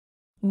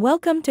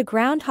Welcome to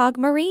Groundhog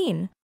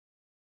Marine.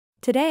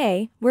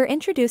 Today, we're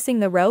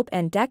introducing the rope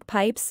and deck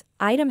pipes,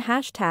 item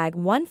hashtag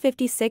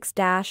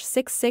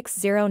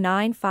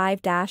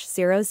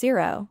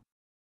 156-66095-00.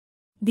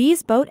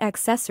 These boat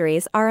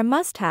accessories are a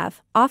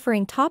must-have,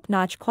 offering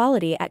top-notch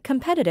quality at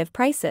competitive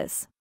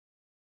prices.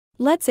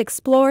 Let's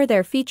explore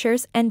their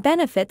features and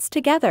benefits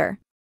together.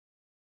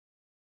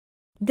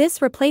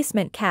 This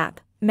replacement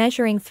cap,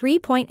 measuring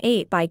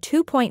 3.8 by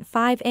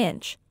 2.5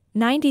 inch,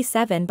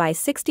 97 by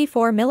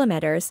 64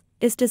 millimeters,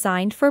 is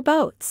designed for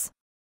boats.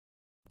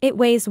 It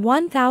weighs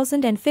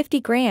 1,050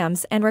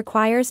 grams and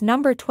requires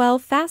number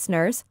 12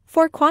 fasteners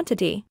for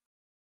quantity.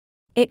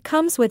 It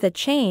comes with a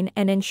chain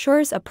and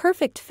ensures a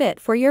perfect fit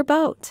for your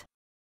boat.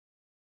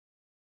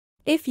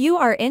 If you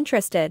are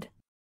interested,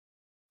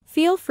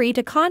 feel free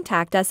to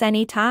contact us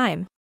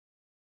anytime.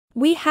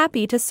 We're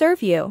happy to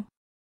serve you.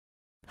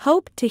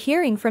 Hope to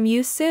hearing from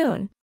you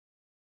soon.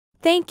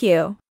 Thank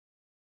you.